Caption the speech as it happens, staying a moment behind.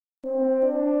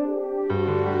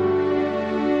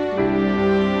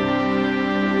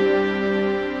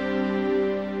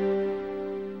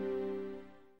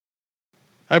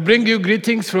I bring you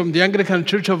greetings from the Anglican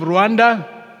Church of Rwanda,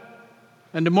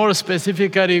 and more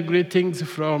specifically, greetings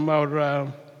from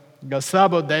our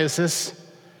Gasabo diocese,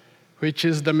 which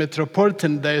is the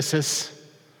metropolitan diocese,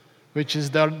 which is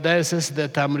the diocese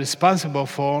that I'm responsible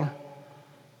for,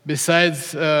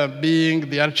 besides being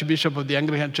the Archbishop of the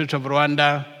Anglican Church of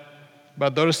Rwanda,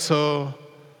 but also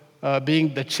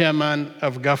being the chairman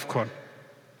of Gafcon.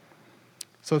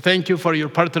 So thank you for your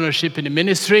partnership in the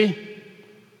ministry.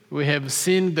 We have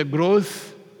seen the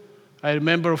growth. I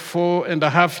remember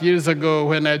 4.5 years ago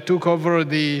when I took over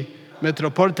the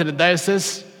metropolitan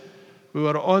diocese, we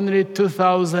were only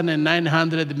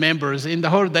 2,900 members in the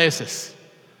whole diocese.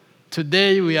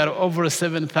 Today, we are over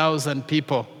 7,000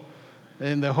 people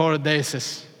in the whole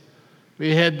diocese.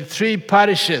 We had 3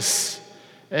 parishes,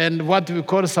 and what we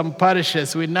call some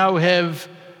parishes, we now have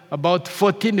about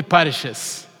 14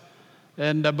 parishes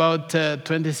and about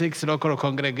 26 local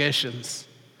congregations.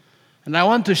 And I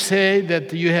want to say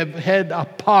that you have had a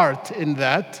part in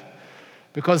that,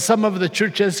 because some of the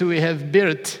churches we have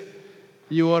built,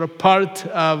 you are part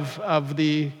you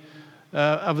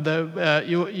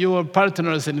are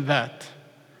partners in that.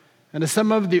 And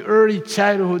some of the early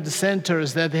childhood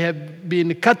centers that have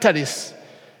been catalysts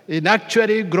in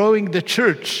actually growing the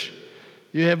church,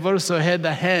 you have also had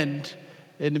a hand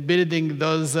in building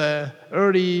those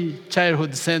early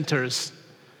childhood centers.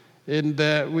 And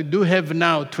we do have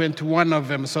now 21 of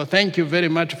them. So thank you very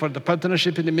much for the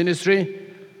partnership in the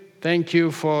ministry. Thank you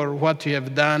for what you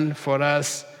have done for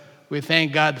us. We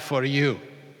thank God for you.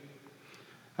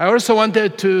 I also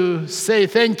wanted to say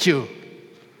thank you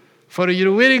for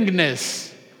your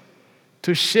willingness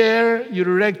to share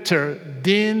your rector,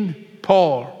 Dean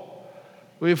Paul,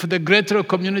 with the greater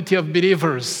community of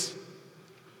believers,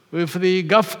 with the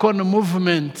Gafcon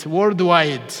movement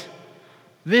worldwide.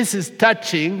 This is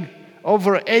touching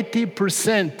over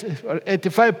 80% or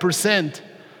 85%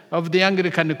 of the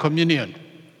Anglican Communion.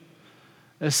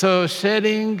 And so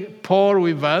sharing Paul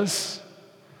with us,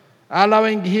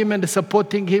 allowing him and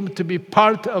supporting him to be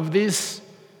part of this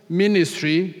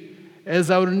ministry as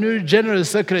our new General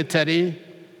Secretary,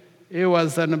 it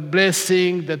was a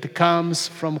blessing that comes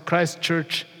from Christ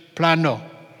Church Plano.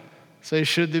 So you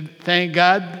should thank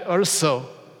God also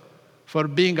for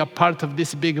being a part of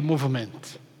this big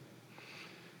movement.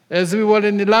 As we were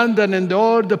in London and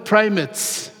all the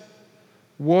primates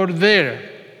were there,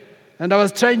 and I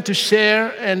was trying to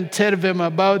share and tell them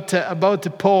about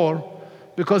Paul,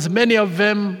 because many of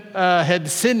them had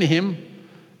seen him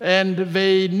and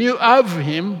they knew of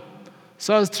him.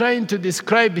 So I was trying to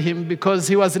describe him because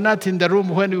he was not in the room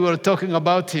when we were talking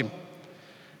about him.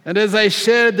 And as I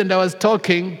shared and I was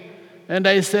talking, and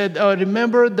I said, oh,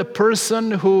 remember the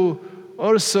person who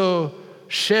also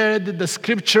shared the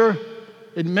scripture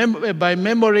by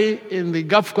memory in the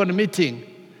Gafcon meeting?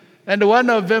 And one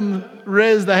of them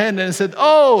raised a hand and said,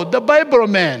 oh, the Bible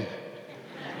man.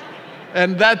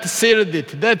 And that sealed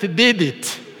it, that did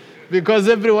it. Because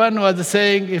everyone was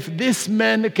saying, if this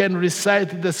man can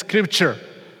recite the scripture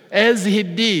as he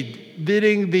did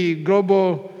during the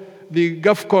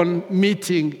Gafcon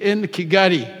meeting in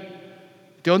Kigali,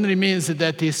 it only means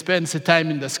that he spends time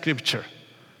in the scripture.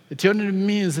 It only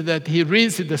means that he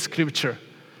reads the scripture.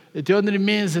 It only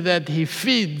means that he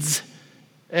feeds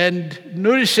and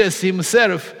nourishes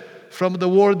himself from the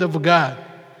word of God.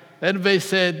 And they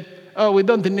said, oh, we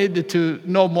don't need to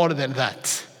know more than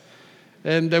that.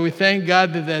 And we thank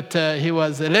God that he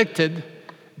was elected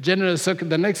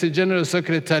the next General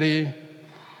Secretary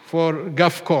for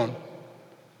Gafcon.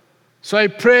 So I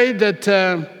pray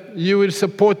that you will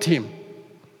support him.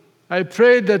 I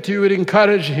pray that you will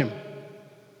encourage him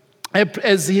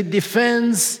as he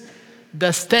defends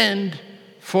the stand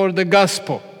for the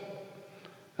gospel.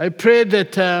 I pray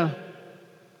that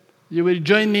you will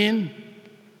join in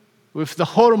with the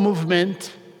whole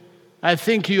movement. I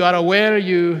think you are aware,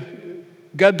 you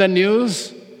got the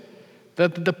news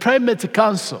that the Primate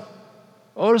Council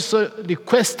also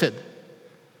requested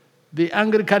the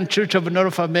Anglican Church of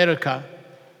North America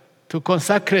to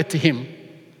consecrate him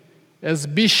as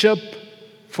bishop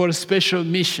for special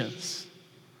missions.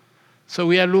 So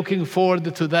we are looking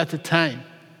forward to that time.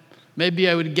 Maybe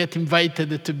I will get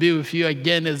invited to be with you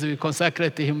again as we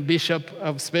consecrate him bishop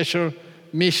of special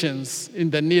missions in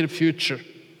the near future.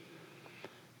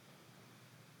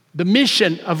 The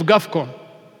mission of Gafcon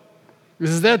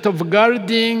is that of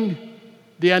guarding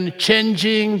the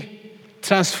unchanging,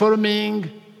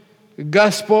 transforming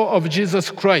gospel of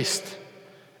Jesus Christ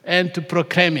and to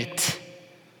proclaim it.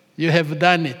 You have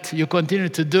done it. You continue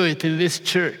to do it in this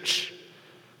church.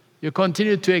 You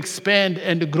continue to expand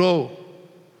and grow.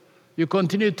 You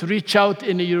continue to reach out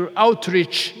in your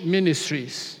outreach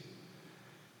ministries.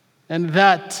 And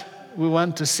that we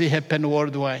want to see happen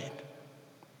worldwide.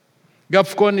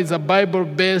 Gafcon is a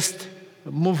Bible-based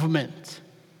movement,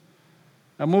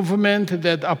 a movement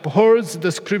that upholds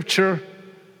the Scripture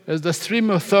as the supreme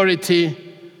authority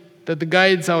that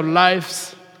guides our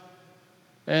lives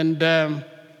and that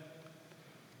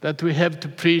we have to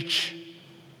preach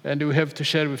and we have to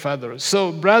share with others.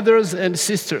 So, brothers and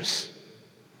sisters,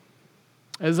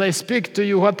 as I speak to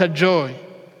you, what a joy,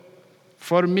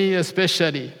 for me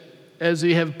especially, as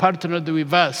we have partnered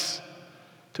with us,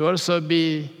 to also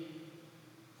be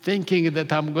thinking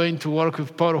that I'm going to work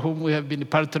with Paul, whom we have been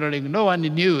partnering. No one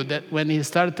knew that when he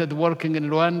started working in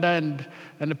Rwanda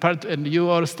and you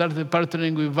all started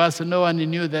partnering with us, no one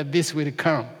knew that this will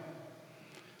come.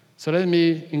 So let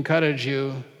me encourage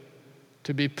you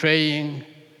to be praying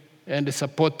and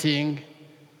supporting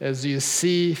as you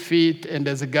see fit and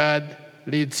as God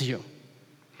leads you.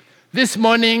 This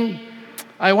morning,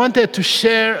 I wanted to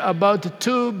share about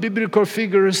two biblical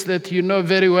figures that you know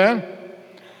very well.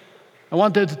 I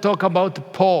wanted to talk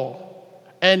about Paul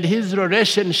and his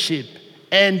relationship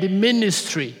and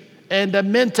ministry and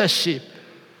mentorship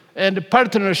and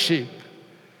partnership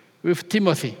with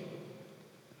Timothy.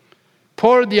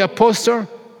 Paul the apostle,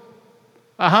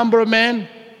 a humble man,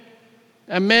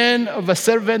 a man of a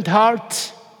servant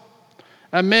heart,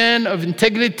 a man of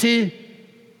integrity,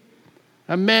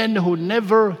 a man who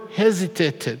never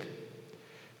hesitated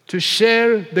to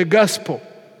share the gospel,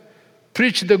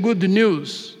 preach the good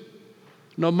news,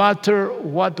 no matter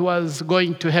what was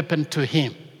going to happen to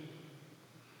him.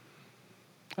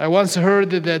 I once heard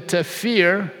that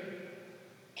fear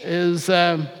is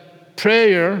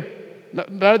prayer,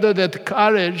 rather that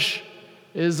courage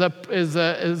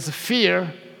is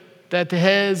fear that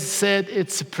has said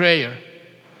it's prayer.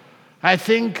 I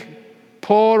think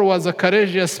Paul was a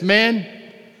courageous man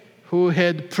who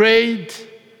had prayed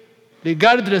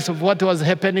regardless of what was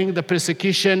happening, the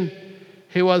persecution.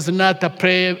 He was not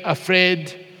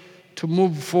afraid to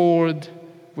move forward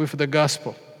with the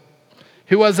gospel.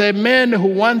 He was a man who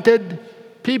wanted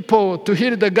people to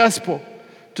hear the gospel,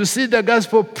 to see the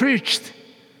gospel preached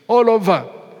all over,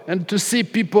 and to see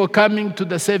people coming to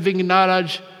the saving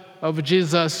knowledge of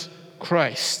Jesus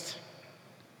Christ.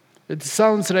 It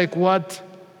sounds like what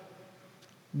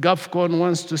Gafcon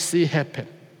wants to see happen.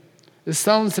 It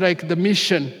sounds like the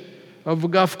mission of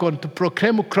Gafcon to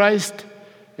proclaim Christ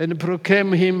and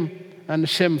proclaim him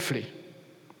unshamefully.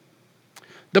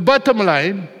 The bottom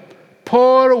line,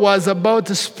 Paul was about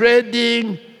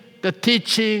spreading the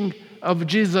teaching of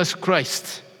Jesus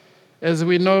Christ. As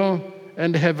we know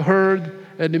and have heard,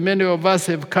 and many of us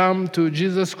have come to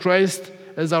Jesus Christ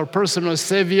as our personal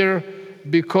Savior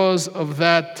because of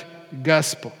that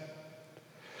gospel.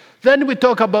 Then we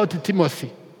talk about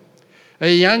Timothy,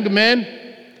 a young man.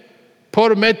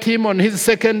 Paul met him on his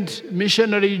second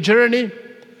missionary journey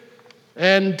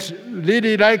and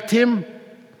really liked him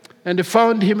and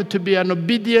found him to be an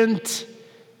obedient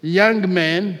young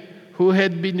man who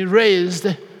had been raised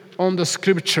on the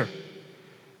Scripture.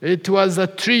 It was a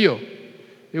trio.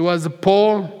 It was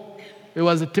Paul, it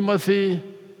was Timothy,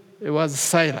 it was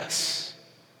Silas.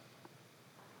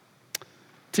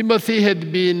 Timothy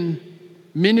had been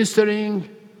ministering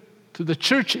to the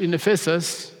church in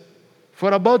Ephesus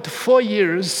for about 4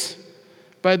 years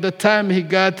by the time he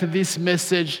got this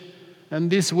message and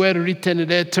this well-written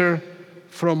letter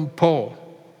from Paul.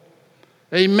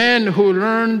 A man who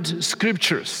learned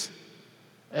scriptures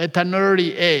at an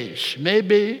early age.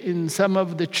 Maybe in some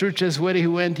of the churches where he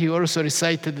went, he also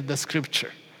recited the scripture.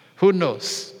 Who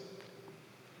knows?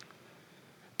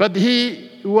 But he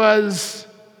was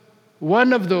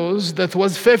one of those that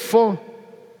was faithful,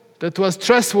 that was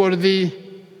trustworthy,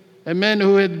 a man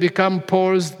who had become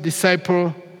Paul's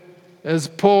disciple, as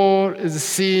Paul is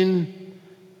seen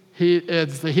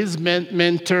as his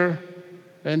mentor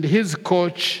and his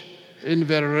coach in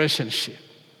their relationship.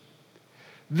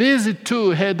 These two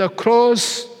had a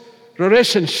close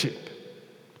relationship.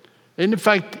 In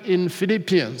fact, in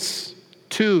Philippians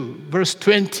 2, verse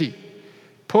 20,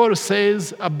 Paul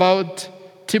says about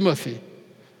Timothy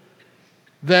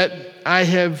that I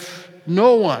have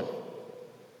no one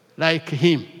like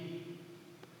him,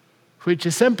 which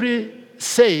simply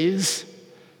says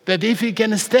that if he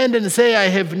can stand and say, I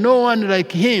have no one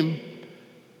like him,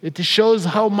 it shows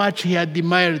how much he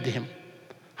admired him,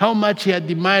 how much he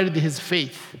admired his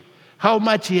faith, how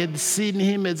much he had seen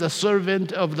him as a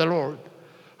servant of the Lord,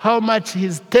 how much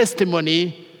his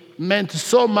testimony meant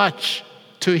so much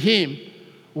to him,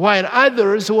 while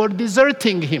others were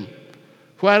deserting him,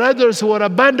 while others were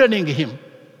abandoning him.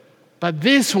 But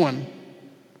this one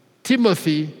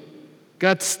Timothy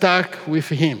got stuck with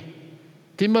him.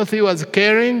 Timothy was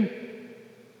caring,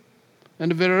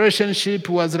 and the relationship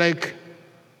was like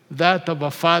that of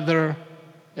a father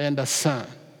and a son.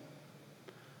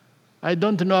 I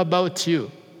don't know about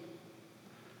you,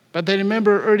 but I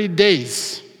remember early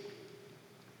days.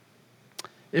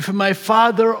 If my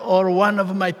father or one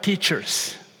of my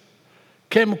teachers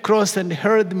came across and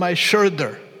heard my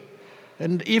shoulder,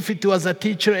 and if it was a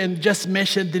teacher and just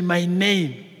mentioned my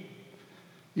name,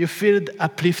 you feel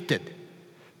uplifted.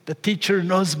 The teacher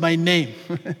knows my name.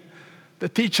 The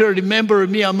teacher remembers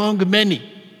me among many.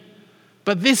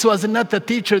 But this was not a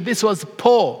teacher, this was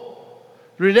Paul,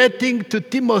 relating to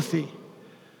Timothy.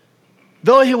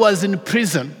 Though he was in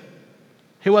prison,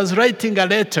 he was writing a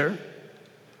letter,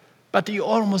 but you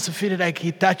almost feel like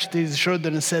he touched his shoulder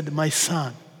and said, "My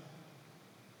son."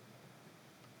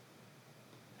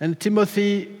 And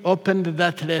Timothy opened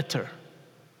that letter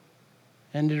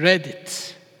and read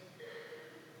it.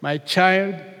 "My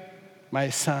child, my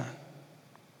son."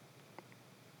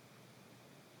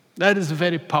 That is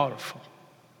very powerful.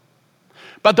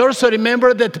 But also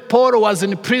remember that Paul was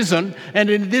in prison, and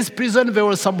in this prison there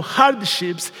were some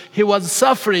hardships. He was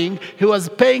suffering. He was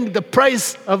paying the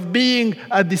price of being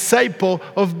a disciple,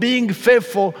 of being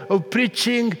faithful, of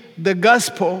preaching the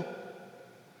gospel.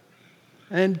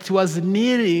 And it was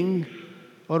nearing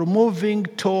or moving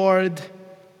toward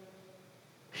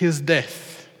his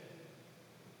death.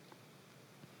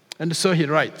 And so he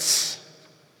writes.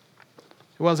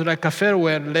 It was like a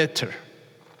farewell letter.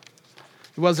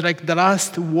 It was like the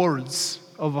last words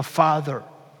of a father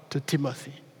to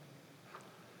Timothy.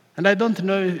 And I don't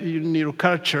know in your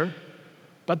culture,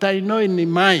 but I know in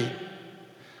mine,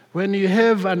 when you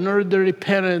have an elderly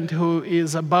parent who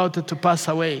is about to pass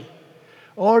away,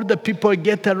 all the people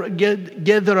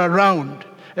gather around,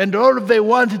 and all they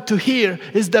want to hear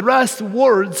is the last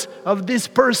words of this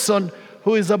person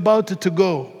who is about to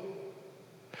go.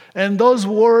 And those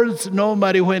words,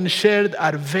 normally when shared,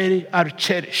 are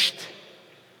cherished.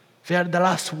 They are the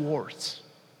last words.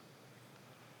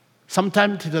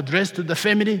 Sometimes it is addressed to the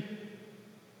family,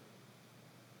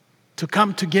 to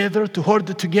come together, to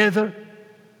hold together,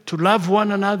 to love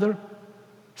one another.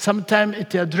 Sometimes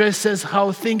it addresses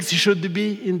how things should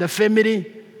be in the family.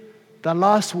 The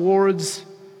last words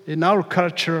in our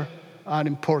culture are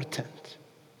important.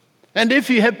 And if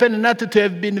you happen not to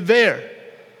have been there,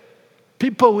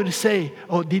 people will say,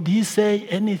 "Oh, did he say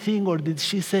anything or did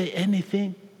she say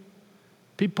anything?"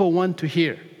 People want to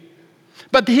hear.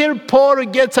 But here Paul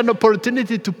gets an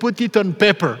opportunity to put it on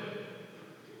paper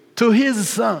to his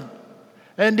son.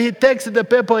 And he takes the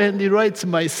paper and he writes,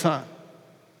 "My son."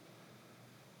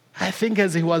 I think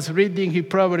as he was reading, he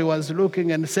probably was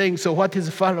looking and saying, "So what is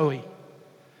following?"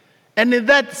 And in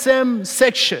that same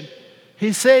section,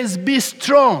 he says, "Be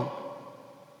strong."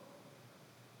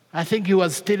 I think he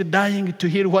was still dying to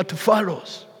hear what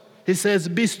follows. He says,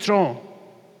 "Be strong."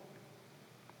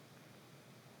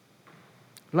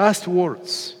 Last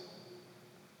words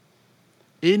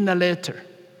in a letter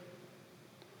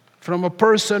from a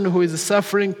person who is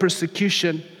suffering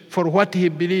persecution for what he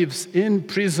believes, in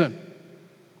prison,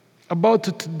 about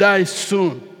to die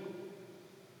soon.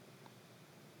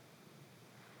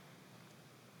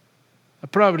 I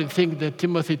probably think that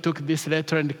Timothy took this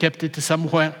letter and kept it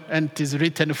somewhere, and it is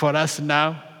written for us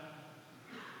now.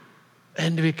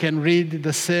 And we can read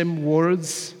the same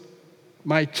words,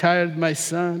 "My child, my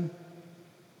son,"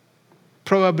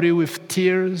 probably with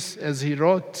tears as he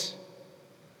wrote,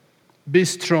 "Be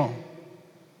strong."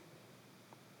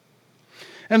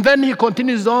 And then he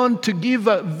continues on to give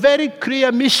a very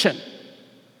clear mission.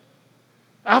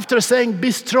 After saying,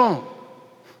 "Be strong,"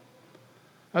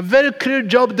 a very clear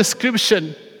job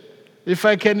description, if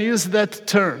I can use that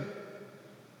term.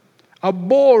 A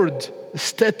bold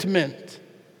statement.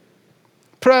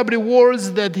 Probably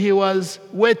words that he was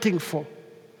waiting for.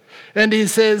 And he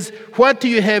says, "What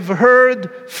you have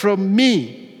heard from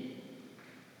me,"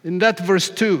 in that verse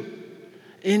 2,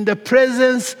 "in the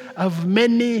presence of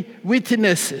many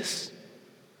witnesses."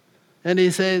 And he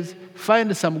says,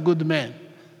 find some good men.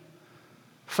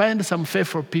 Find some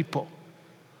faithful people.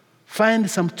 Find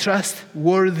some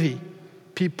trustworthy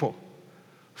people.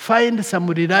 Find some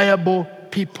reliable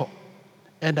people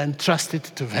and entrust it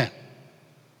to them.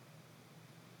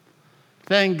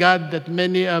 Thank God that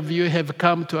many of you have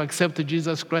come to accept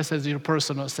Jesus Christ as your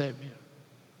personal Savior.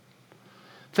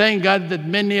 Thank God that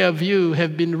many of you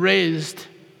have been raised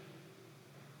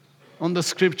on the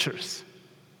Scriptures.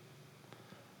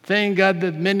 Thank God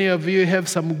that many of you have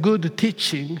some good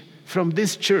teaching from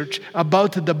this church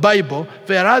about the Bible.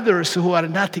 There are others who are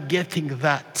not getting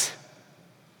that.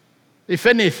 If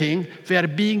anything, they are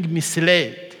being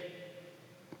misled.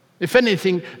 If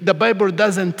anything, the Bible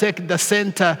doesn't take the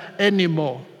center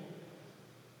anymore.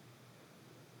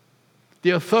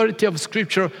 The authority of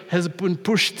Scripture has been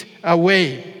pushed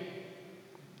away.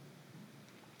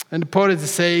 And Paul is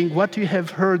saying, what you have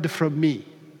heard from me.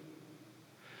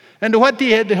 And what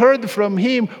he had heard from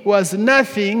him was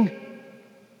nothing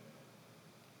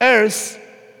else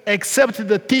except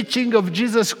the teaching of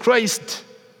Jesus Christ,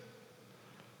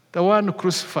 the one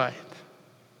crucified,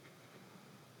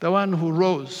 the one who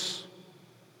rose,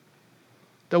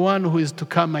 the one who is to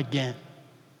come again,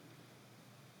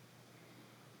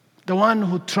 the one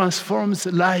who transforms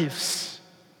lives,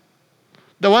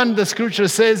 the one the Scripture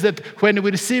says that when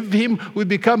we receive him, we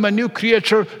become a new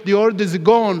creature. The old is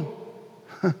gone.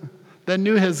 The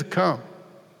new has come.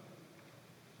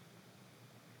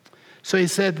 So he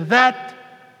said that,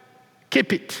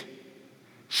 keep it,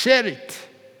 share it.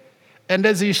 And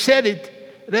as you share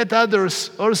it, let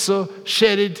others also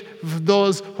share it with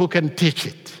those who can teach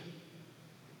it.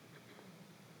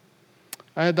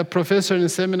 I had a professor in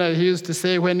seminary, he used to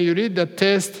say, when you read the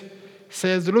text, he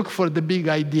says, look for the big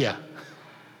idea.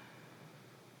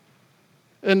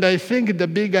 And I think the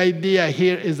big idea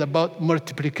here is about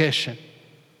multiplication.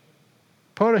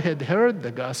 Paul had heard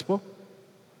the gospel.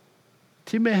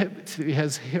 Timothy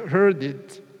has heard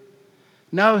it.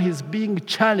 Now he's being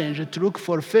challenged to look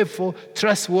for faithful,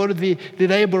 trustworthy,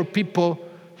 reliable people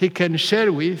he can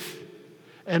share with.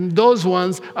 And those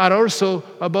ones are also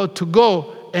about to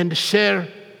go and share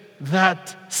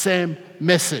that same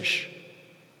message.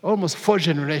 Almost 4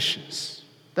 generations.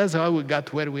 That's how we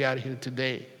got where we are here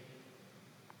today.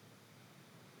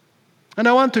 And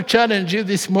I want to challenge you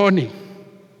this morning.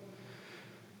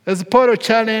 As Paul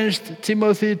challenged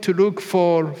Timothy to look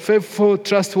for faithful,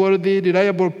 trustworthy,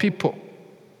 reliable people,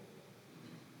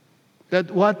 that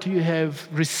what you have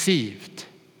received,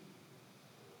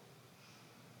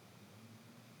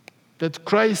 that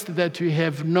Christ that you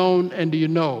have known and you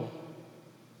know,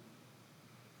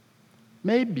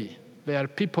 maybe there are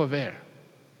people there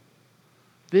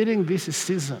during this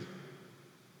season,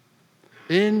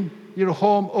 in your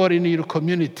home or in your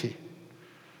community,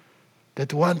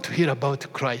 that want to hear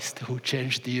about Christ who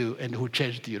changed you and who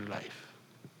changed your life.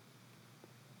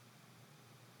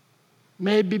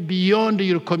 Maybe beyond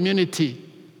your community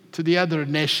to the other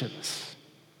nations.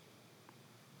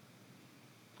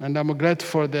 And I'm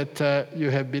grateful that you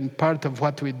have been part of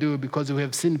what we do, because we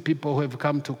have seen people who have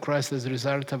come to Christ as a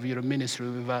result of your ministry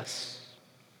with us.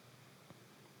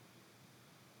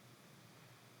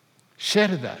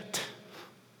 Share that.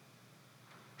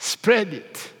 Spread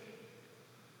it.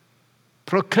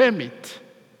 Proclaim it.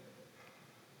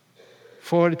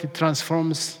 For it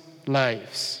transforms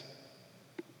lives.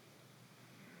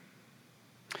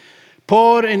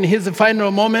 Paul, in his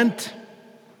final moment,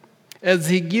 as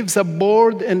he gives a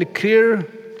bold and clear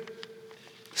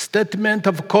statement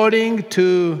of calling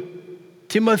to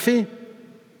Timothy,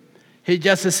 he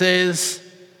just says,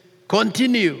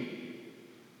 continue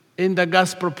in the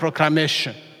gospel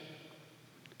proclamation.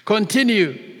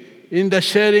 Continue in the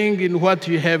sharing in what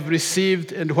you have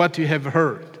received and what you have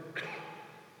heard.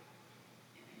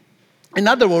 In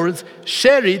other words,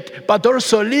 share it, but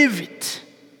also live it.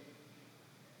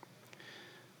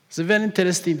 It's very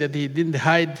interesting that he didn't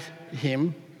hide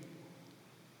him,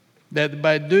 that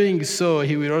by doing so,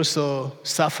 he will also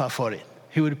suffer for it.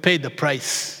 He will pay the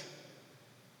price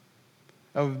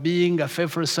of being a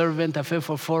faithful servant, a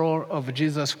faithful follower of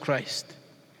Jesus Christ.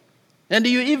 And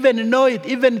you even know it,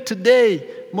 even today,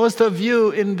 most of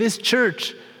you in this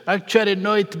church actually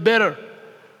know it better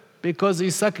because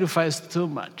you sacrificed too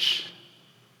much.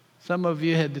 Some of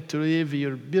you had to leave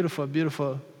your beautiful,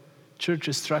 beautiful church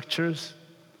structures.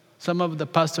 Some of the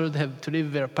pastors have to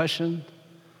leave their passion.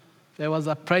 There was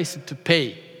a price to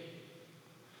pay.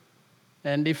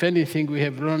 And if anything, we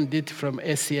have learned it from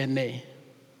SCNA.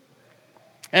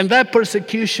 And that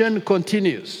persecution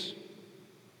continues.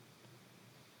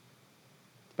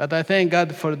 But I thank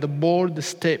God for the bold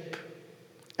step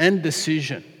and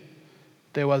decision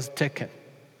that was taken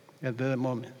at that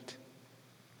moment.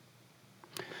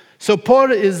 So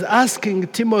Paul is asking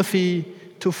Timothy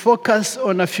to focus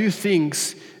on a few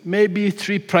things, maybe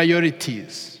 3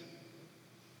 priorities.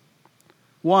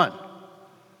 1,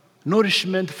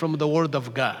 nourishment from the Word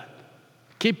of God.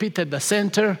 Keep it at the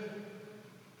center.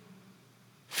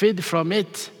 Feed from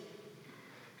it.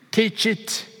 Teach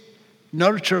it.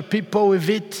 Nurture people with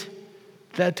it.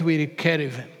 That will carry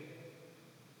them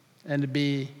and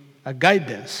be a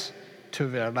guidance to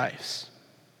their lives.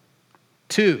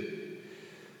 2,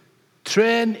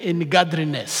 train in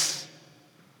godliness.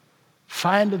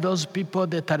 Find those people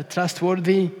that are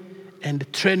trustworthy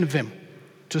and train them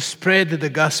to spread the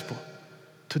gospel,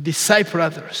 to disciple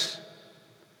others.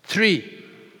 3,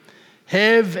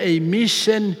 have a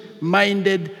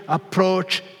mission-minded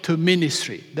approach to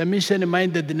ministry. The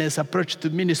mission-mindedness approach to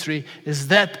ministry is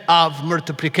that of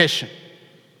multiplication.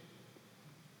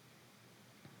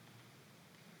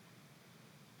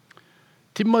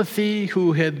 Timothy,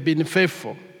 who had been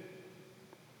faithful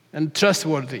and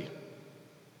trustworthy,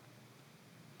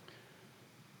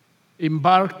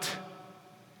 embarked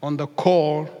on the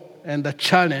call and the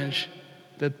challenge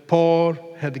that Paul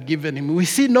had given him. We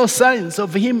see no signs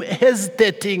of him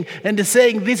hesitating and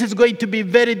saying, this is going to be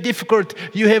very difficult.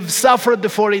 You have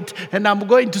suffered for it, and I'm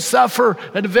going to suffer,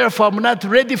 and therefore I'm not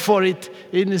ready for it.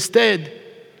 Instead,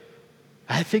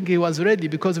 I think he was ready,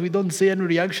 because we don't see any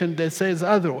reaction that says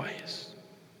otherwise.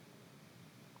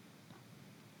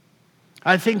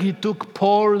 I think he took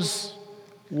Paul's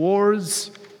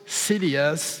words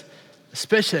serious,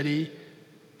 especially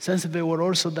since they were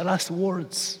also the last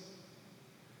words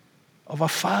of a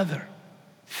father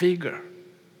figure.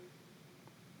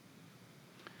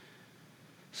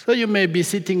 So you may be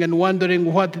sitting and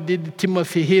wondering, what did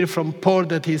Timothy hear from Paul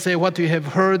that he said, what you have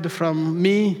heard from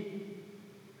me,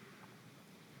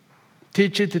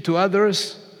 teach it to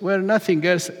others? Well, nothing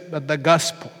else but the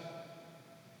gospel.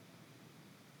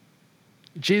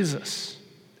 Jesus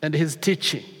and his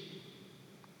teaching,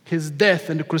 his death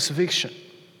and crucifixion,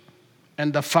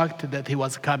 and the fact that he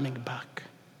was coming back.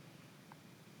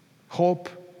 Hope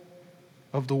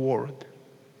of the world.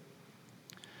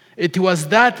 It was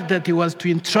that he was to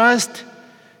entrust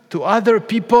to other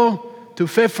people, to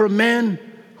faithful men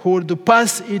who would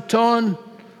pass it on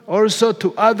also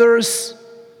to others,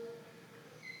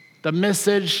 the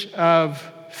message of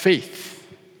faith,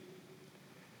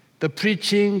 the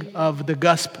preaching of the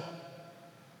gospel,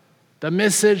 the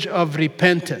message of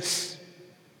repentance.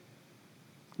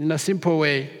 In a simple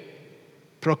way,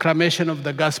 proclamation of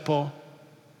the gospel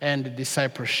and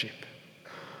discipleship.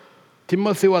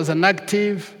 Timothy was an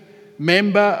active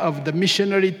member of the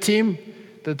missionary team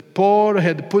that Paul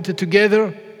had put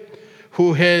together,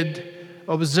 who had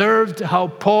observed how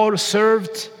Paul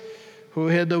served, who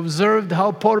had observed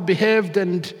how Paul behaved,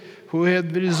 and who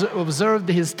had observed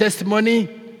his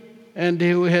testimony, and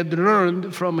who had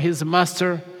learned from his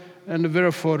master, and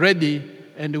therefore ready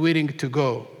and willing to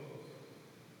go.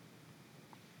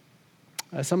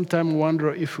 I sometimes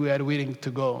wonder if we are willing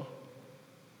to go,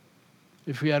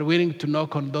 if we are willing to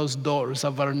knock on those doors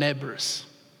of our neighbors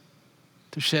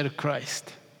to share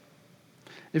Christ,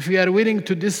 if we are willing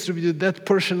to distribute that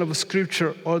portion of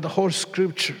Scripture or the whole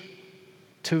Scripture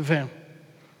to them.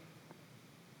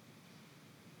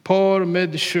 Paul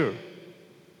made sure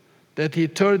that he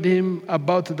told him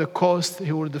about the cost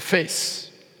he would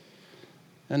face.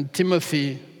 And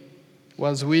Timothy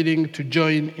was willing to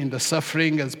join in the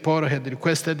suffering as Paul had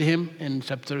requested him in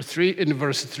chapter 3, in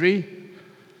verse 3.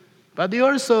 But he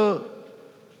also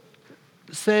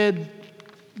said,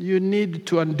 you need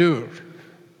to endure.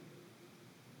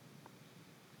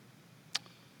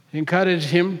 He encouraged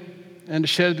him and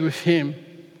shared with him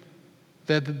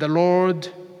that the Lord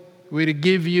will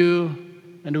give you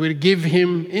and will give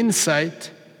him insight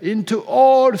into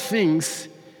all things.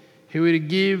 He will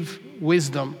give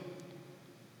wisdom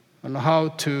on how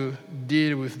to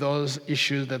deal with those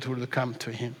issues that will come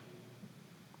to him.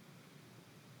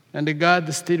 And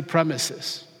God still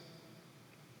promises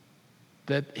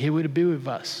that he will be with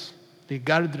us,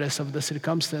 regardless of the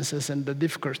circumstances and the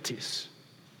difficulties.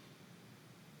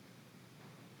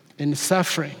 In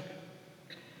suffering,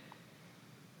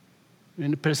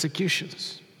 in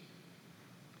persecutions,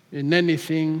 in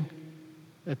anything,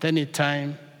 at any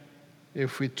time,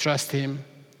 if we trust him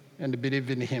and believe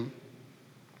in him.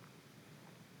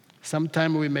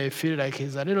 Sometimes we may feel like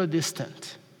he's a little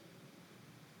distant,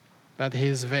 but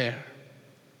he's there.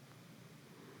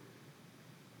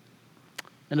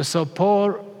 And so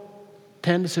Paul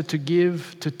tends to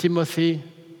give to Timothy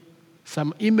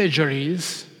some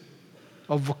imageries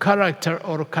of character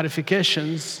or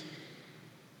qualifications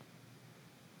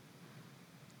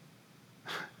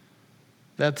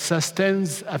that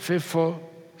sustains a faithful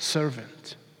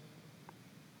servant.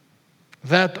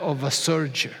 That of a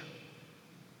soldier.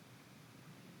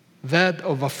 That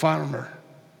of a farmer.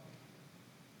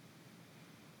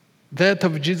 That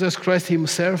of Jesus Christ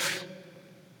himself.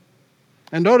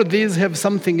 And all of these have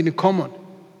something in common,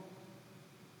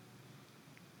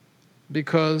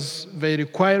 because they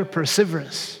require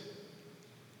perseverance.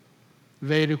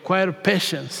 They require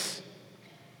patience.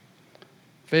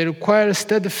 They require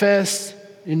steadfast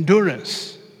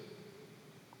endurance.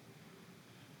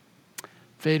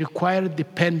 They require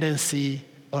dependency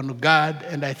on God,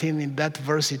 and I think in that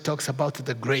verse he talks about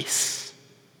the grace.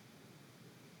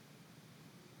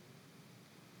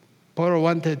 Paul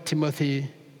wanted Timothy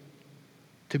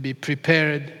to be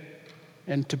prepared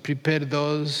and to prepare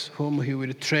those whom he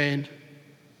will train,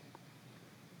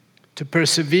 to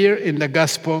persevere in the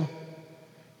gospel,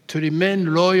 to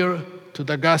remain loyal to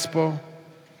the gospel,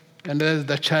 and that is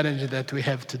the challenge that we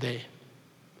have today.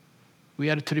 We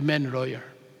are to remain loyal.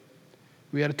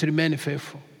 We are to remain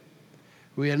faithful.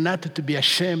 We are not to be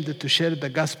ashamed to share the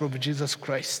gospel of Jesus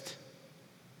Christ.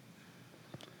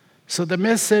 So the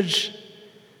message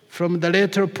from the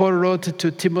letter Paul wrote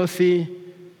to Timothy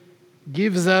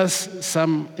gives us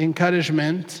some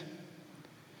encouragement.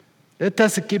 Let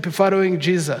us keep following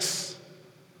Jesus,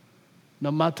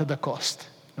 no matter the cost,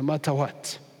 no matter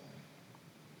what.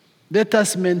 Let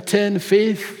us maintain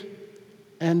faith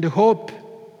and hope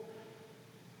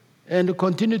and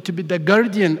continue to be the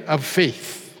guardian of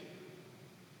faith.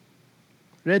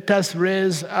 Let us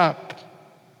raise up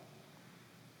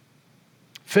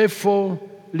faithful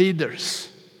leaders,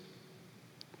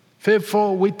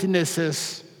 faithful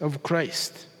witnesses of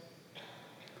Christ.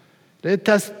 Let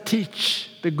us teach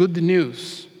the good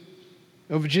news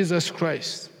of Jesus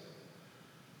Christ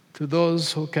to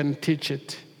those who can teach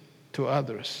it to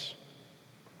others.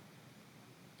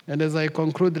 And as I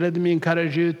conclude, let me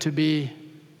encourage you to be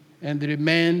and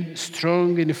remain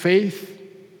strong in faith,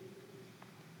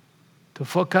 to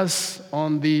focus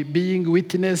on the being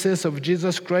witnesses of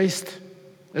Jesus Christ.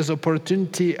 As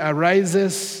opportunity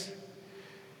arises,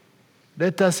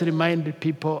 let us remind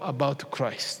people about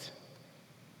Christ.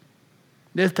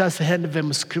 Let us hand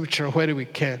them scripture where we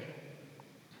can.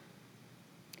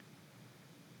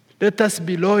 Let us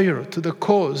be loyal to the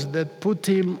cause that put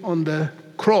him on the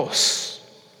cross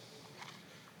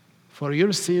for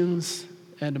your sins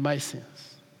and my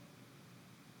sins.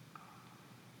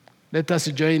 Let us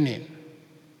join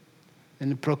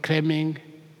in proclaiming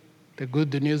the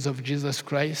good news of Jesus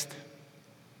Christ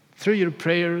through your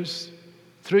prayers,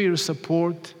 through your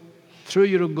support, through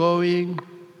your going,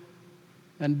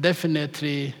 and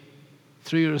definitely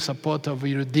through your support of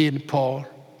your dean Paul,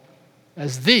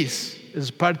 as this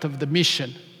is part of the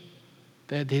mission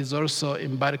that he's also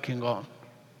embarking on.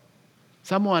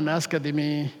 Someone asked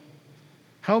me,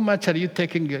 how much are you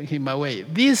taking him away?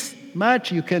 This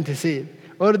much you can't see it,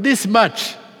 or this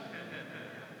much?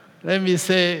 Let me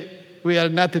say, we are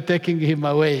not taking him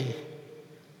away,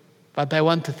 but I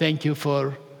want to thank you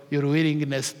for your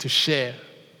willingness to share.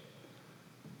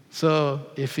 So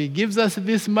if he gives us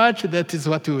this much, that is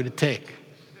what we will take.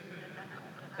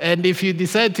 And if you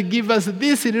decide to give us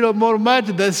this a little more much,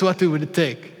 that's what we will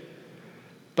take.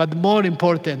 But more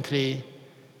importantly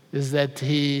is that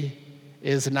he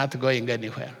is not going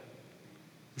anywhere.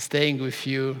 Staying with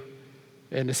you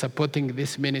and supporting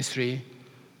this ministry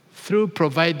through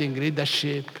providing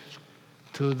leadership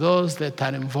to those that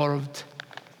are involved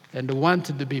and want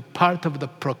to be part of the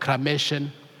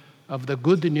proclamation of the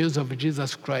good news of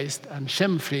Jesus Christ and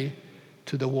shame-free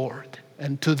to the world.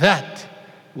 And to that,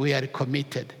 we are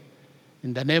committed.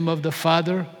 In the name of the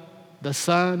Father, the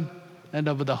Son, and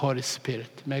of the Holy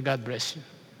Spirit. May God bless you.